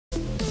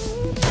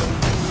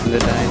the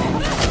dining.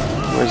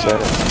 Where's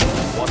that at?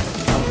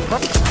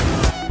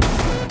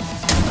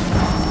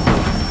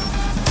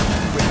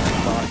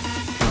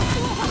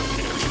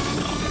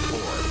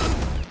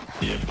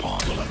 The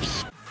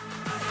apocalypse.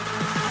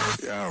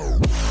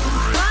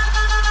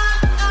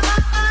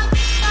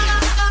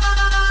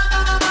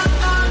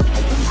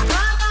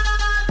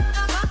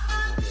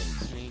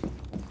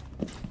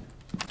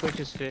 Twitch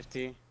is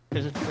 50.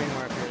 There's a flame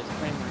marker. There's a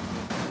flame marker.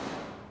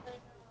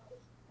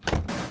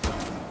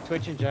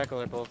 Twitch and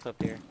Jackal are both up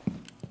here.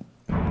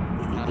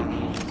 Not a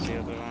me, it's the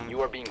other one. You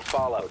are being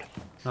followed.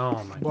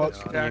 Oh my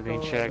Buck, god. You're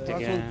being checked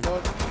again.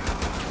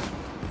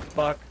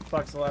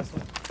 Buck's the last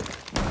one.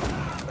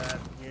 Bad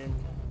game.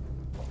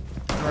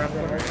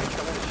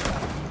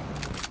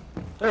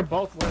 They're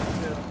both lit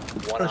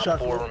too. 1 on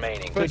 4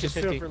 remaining. Twitch is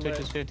 50. super Twitch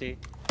lit. is 50.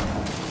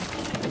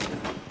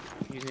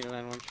 You need to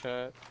land one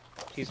shot.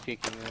 She's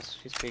peeking this.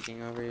 She's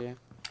peeking over you.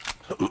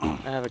 I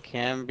have a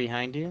cam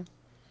behind you.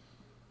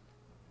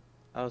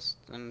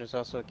 And there's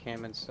also a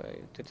cam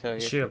inside to tell you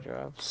if you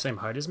drop. Same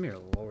height as me or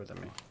lower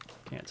than me?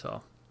 Can't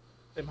tell.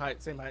 Same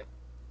height, same height.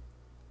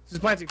 She's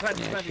planting.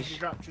 Yeah, She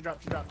dropped.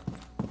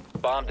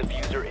 Bomb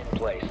diffuser in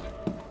place.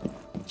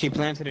 She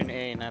planted in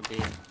A, not B,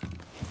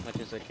 which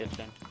is the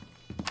kitchen.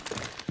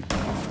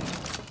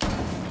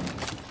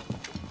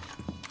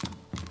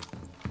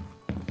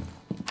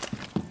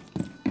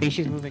 I think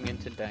she's moving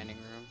into dining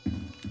room.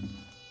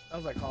 That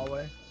was like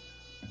hallway.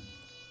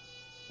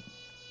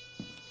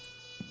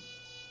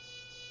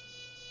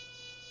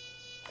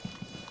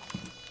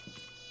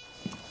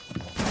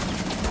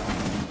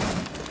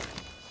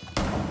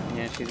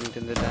 Yeah, she's moved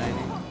into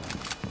dining.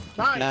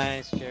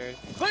 Nice, Jared.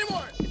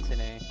 Claymore! It's an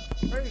A.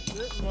 Very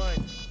good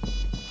mine.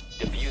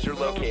 Diffuser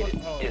located.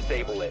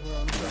 Disable it.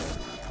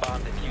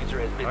 Bomb diffuser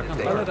has been I lit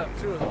disabled. up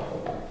two of them.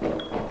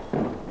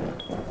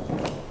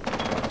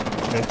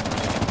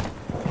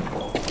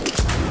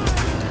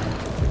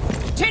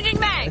 Changing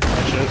mag!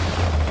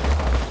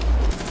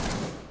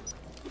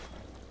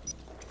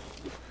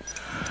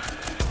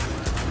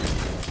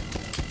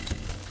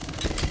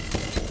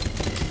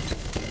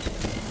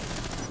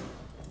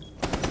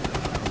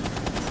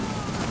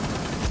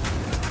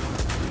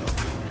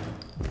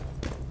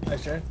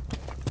 Nice, Jay.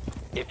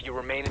 If you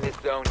remain in this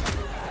zone, you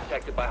will be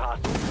detected by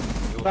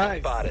hostiles. You will be Nice.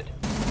 spotted.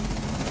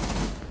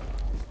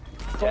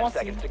 10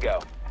 seconds to go.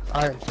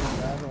 Alright.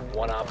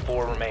 1 on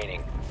 4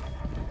 remaining.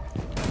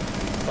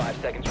 5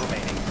 seconds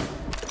remaining.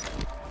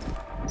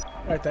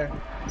 Right there.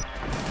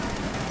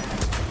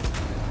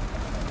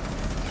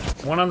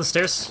 One on the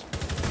stairs.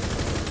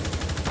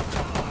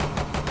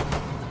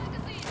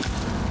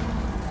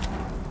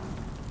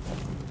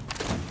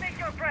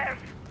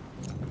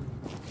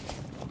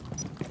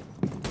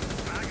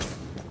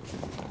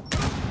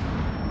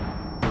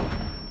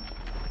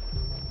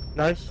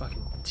 Nice.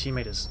 Fucking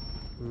teammate is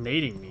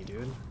nading me,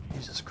 dude.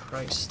 Jesus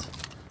Christ.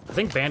 I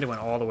think Bandit went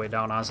all the way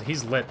down, honestly.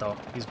 He's lit, though.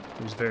 He's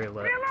very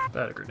lit. If I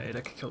had a grenade,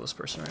 I could kill this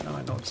person right now.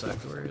 I know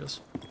exactly where he is.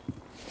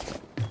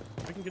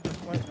 We can get this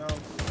point down.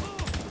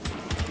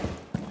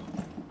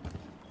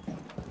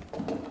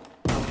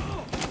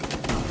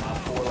 Op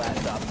 4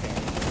 last stop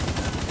standing.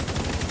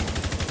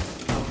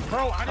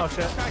 Bro, I didn't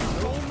shot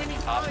so many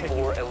Op times.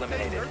 4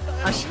 eliminated.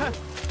 I shot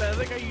the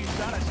other guy you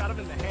shot, I shot him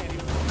in the hand. He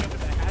was looking up at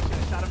the hatch and I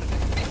shot him in the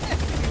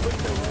hand. He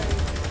looked away.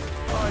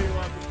 Oh, you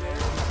want me there?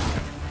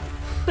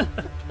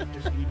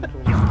 Just eating for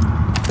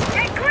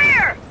Get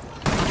clear!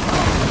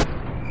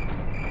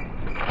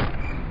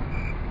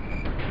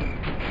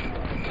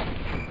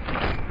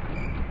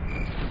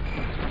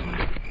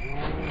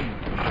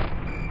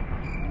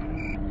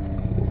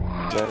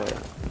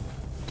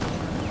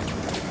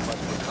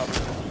 Must recover the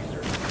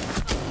diffuser.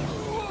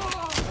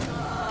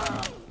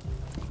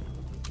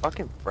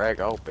 Fucking frag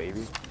out,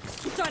 baby.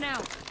 Done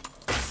out.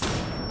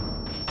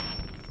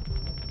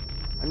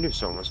 I knew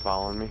someone was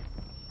following me.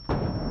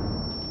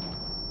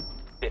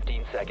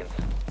 15 seconds.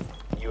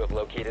 You have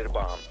located a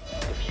bomb.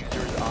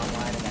 Diffuser is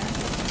online and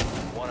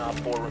active. 1 Op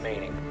 4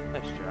 remaining.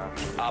 Nice job.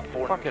 Op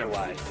 4 Fucking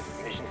neutralized.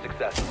 Mission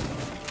successful.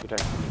 Good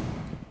day.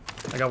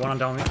 I got one on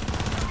down me.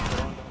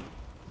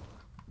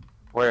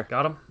 Where?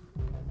 Got him.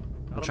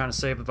 I'm trying to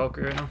save the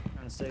Valkyrie right now.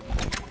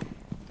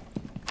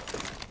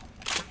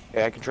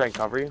 Yeah, I can try and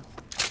cover you.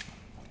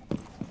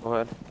 Go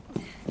ahead.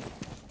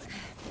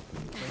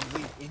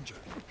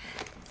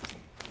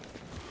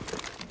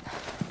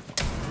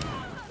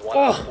 One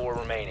Op 4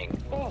 remaining.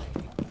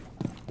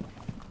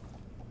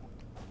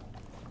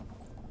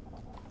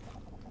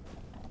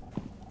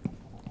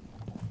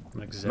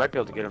 You might be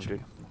able to get him,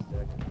 dude.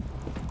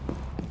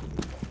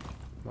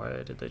 Why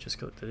did they just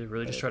go? Did they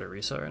really just try to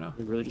reset right now?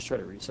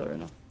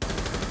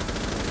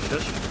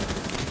 Shush.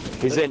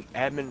 He's in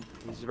admin.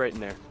 He's right in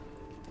there.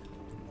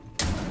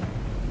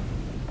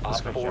 Op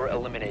 4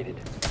 eliminated.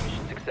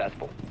 Mission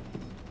successful.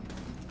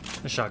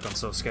 The shotgun's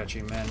so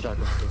sketchy, man.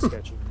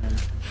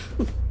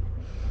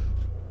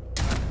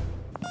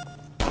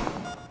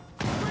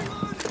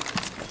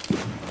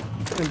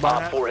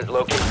 Op 4 is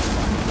located. You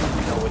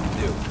know what to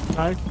do.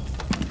 Nice.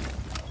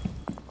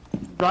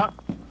 Drop.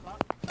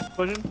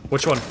 Pushing.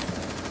 Which one?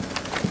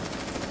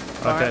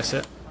 Okay, I see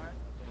it.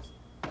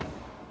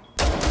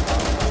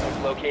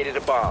 Located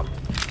a bomb.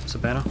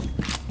 Savannah.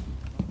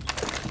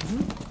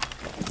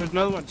 There's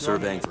another one.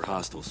 Surveying for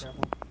hostiles.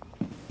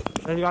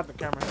 They got the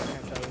camera. I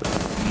can't tell you.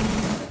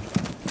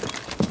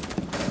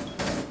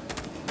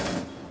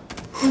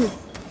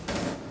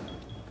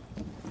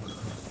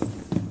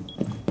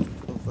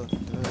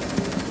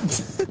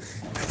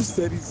 I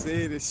said he's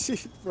saying this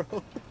shit, bro.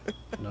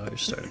 No, you're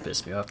starting to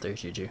piss me off there,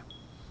 GG.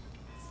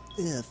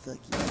 Yeah, fuck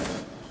you.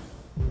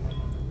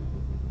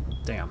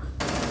 Damn.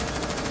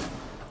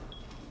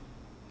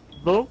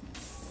 Blue?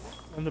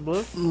 On the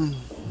blue?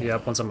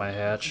 Yep, one's on my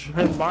hatch.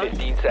 Hidden bar?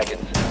 15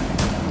 seconds. 10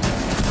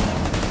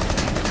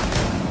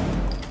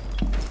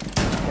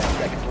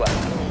 seconds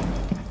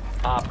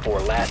left. Op 4,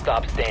 last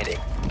stop standing.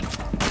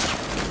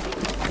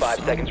 5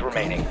 seconds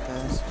remaining.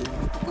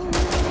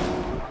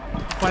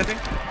 Planting?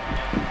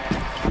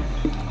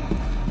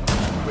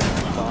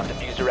 Bomb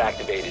diffuser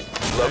activated.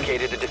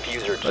 Located a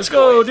diffuser. Let's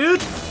go,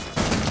 dude!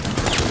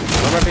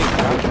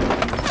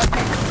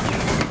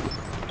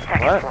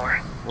 What?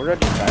 Where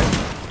did you die?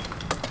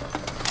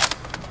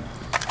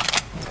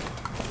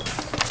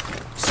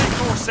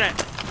 C4 set.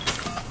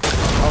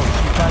 Oh,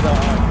 she's by the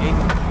gate.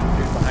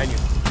 She's behind you.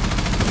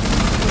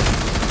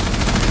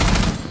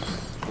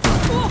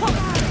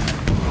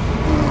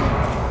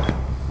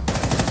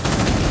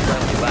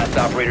 Friendly, last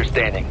operator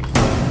standing.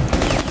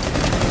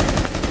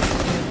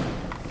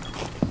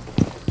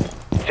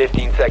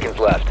 15 seconds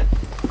left.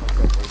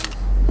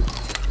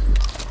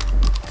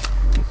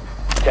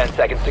 10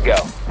 seconds to go.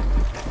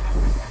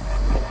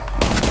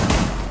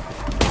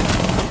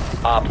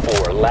 Op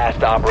 4,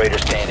 last operator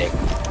standing.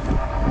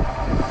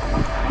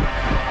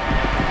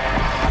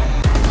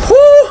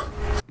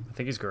 I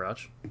think he's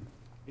garage.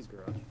 He's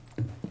garage.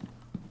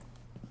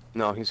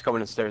 No, he's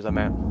coming upstairs. I'm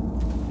at.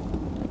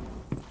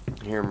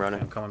 I hear him running.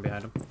 I'm coming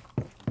behind him.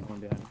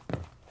 Coming behind him.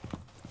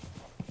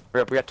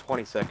 Hurry up, we got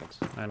 20 seconds.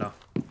 I know.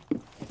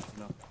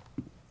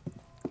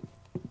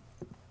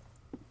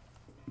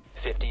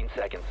 15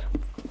 seconds.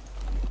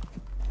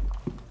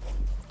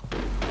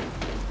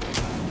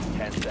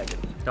 10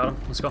 seconds. Got him.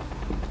 Let's go.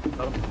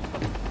 Got him.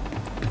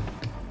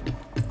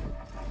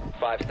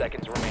 5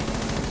 seconds remaining.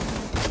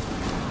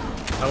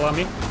 Hello, on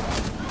me.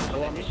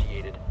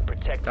 Initiated.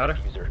 Protect Got the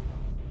her. diffuser.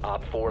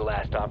 Op 4,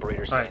 last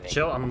operator standing. Alright,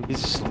 chill. I'm.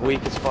 He's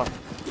weak as fuck.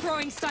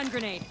 Throwing stun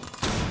grenade.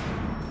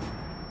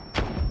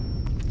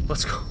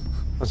 Let's go.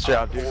 Let's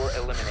job, dude. 4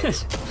 eliminated.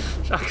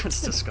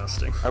 Shotgun's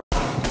disgusting.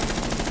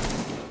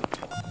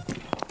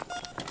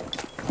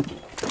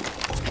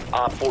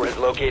 Op 4 has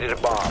located a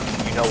bomb.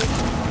 You know it.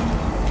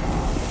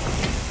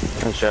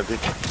 Nice job, dude.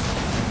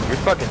 You're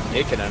fucking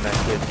taking on that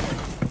kid.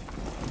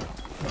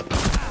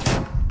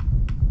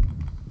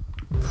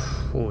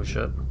 Holy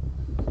shit.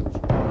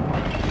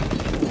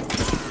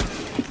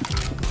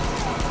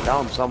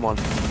 Down someone.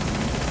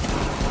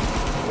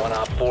 1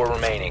 Op 4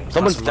 remaining.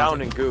 Someone's Awesome,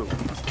 down in goo.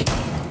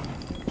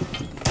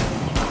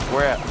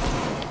 Where at?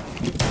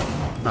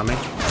 Not me.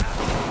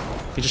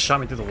 He just shot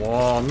me through the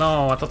wall.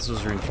 No, I thought this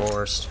was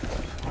reinforced.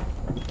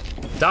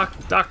 Doc.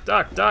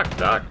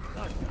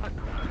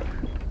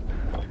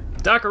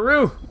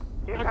 Dockaroo!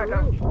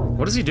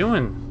 What is he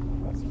doing?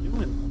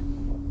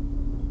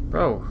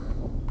 Bro.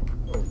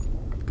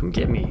 Come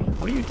get me.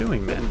 What are you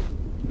doing, man?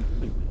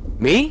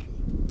 Me?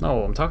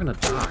 No, I'm talking to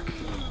Doc.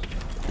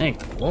 Thank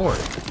the Lord.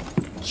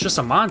 It's just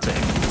a Monte.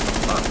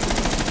 Fuck.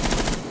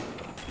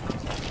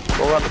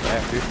 Go around the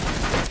back, dude.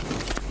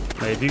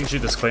 Hey, if you can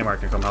shoot this claymore, I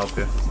can come help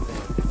you.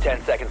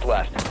 10 seconds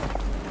left.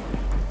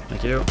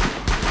 Thank you.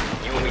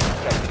 You will be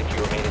detected if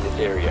you remain in this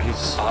area.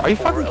 He's- Op Are you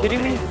 4 fucking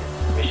kidding me?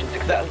 eliminated. Mission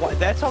successful.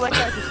 That's how that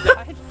guy just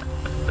died?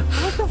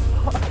 What the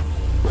fuck?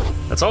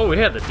 That's all we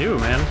had to do,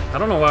 man. I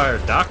don't know why our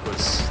Doc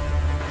was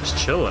just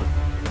chilling.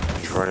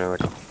 He's running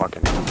like a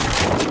fucking...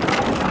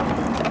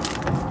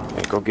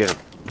 Hey, go get him.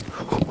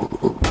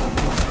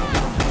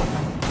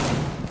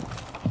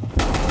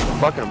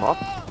 Fucking him up?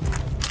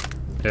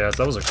 Yeah,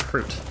 that was a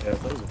recruit.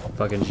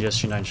 Fucking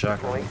GSG-9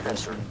 shotgun.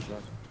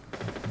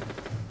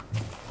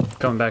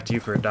 Coming back to you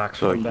for a Doc.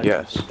 So,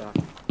 yes.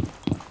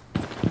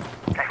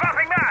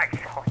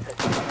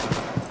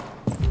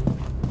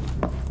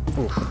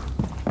 Oof.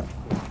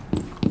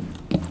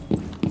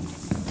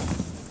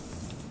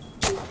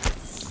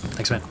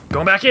 Thanks, man.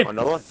 Going back in.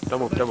 Another one? Don't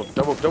move, don't move,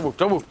 don't move, don't move,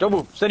 don't move, don't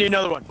move. Send you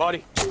another one,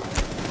 buddy.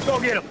 Go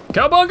get him.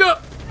 Cowabunga!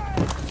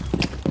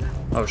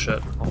 Oh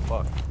shit. Oh,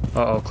 fuck.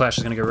 Uh-oh, Clash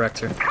is gonna get wrecked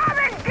here.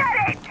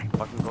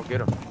 Fucking go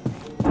get him.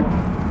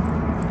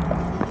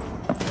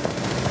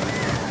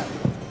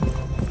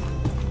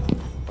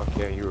 Fuck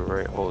yeah, you were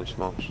right. Holy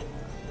smokes.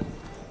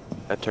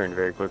 That turned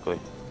very quickly.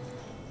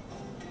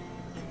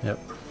 Yep.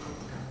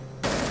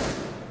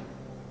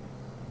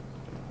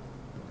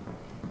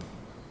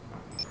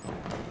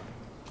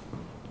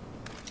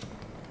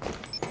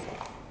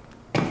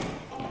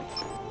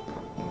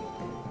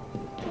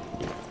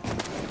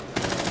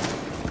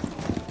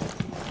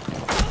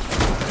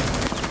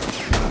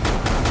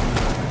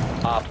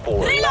 Op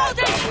 4, last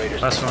operator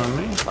Last one on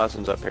me. Last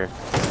one's up here.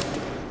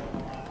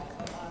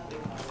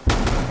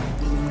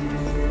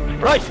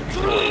 Right!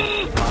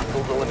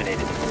 Hostiles eliminated.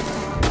 The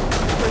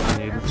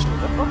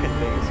fucking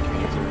thing is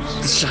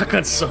cancers. The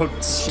shotgun's so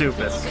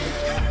stupid.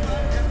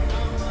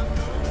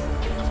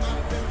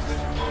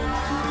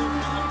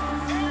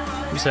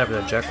 I'm just happy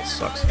that Jekyll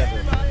sucks.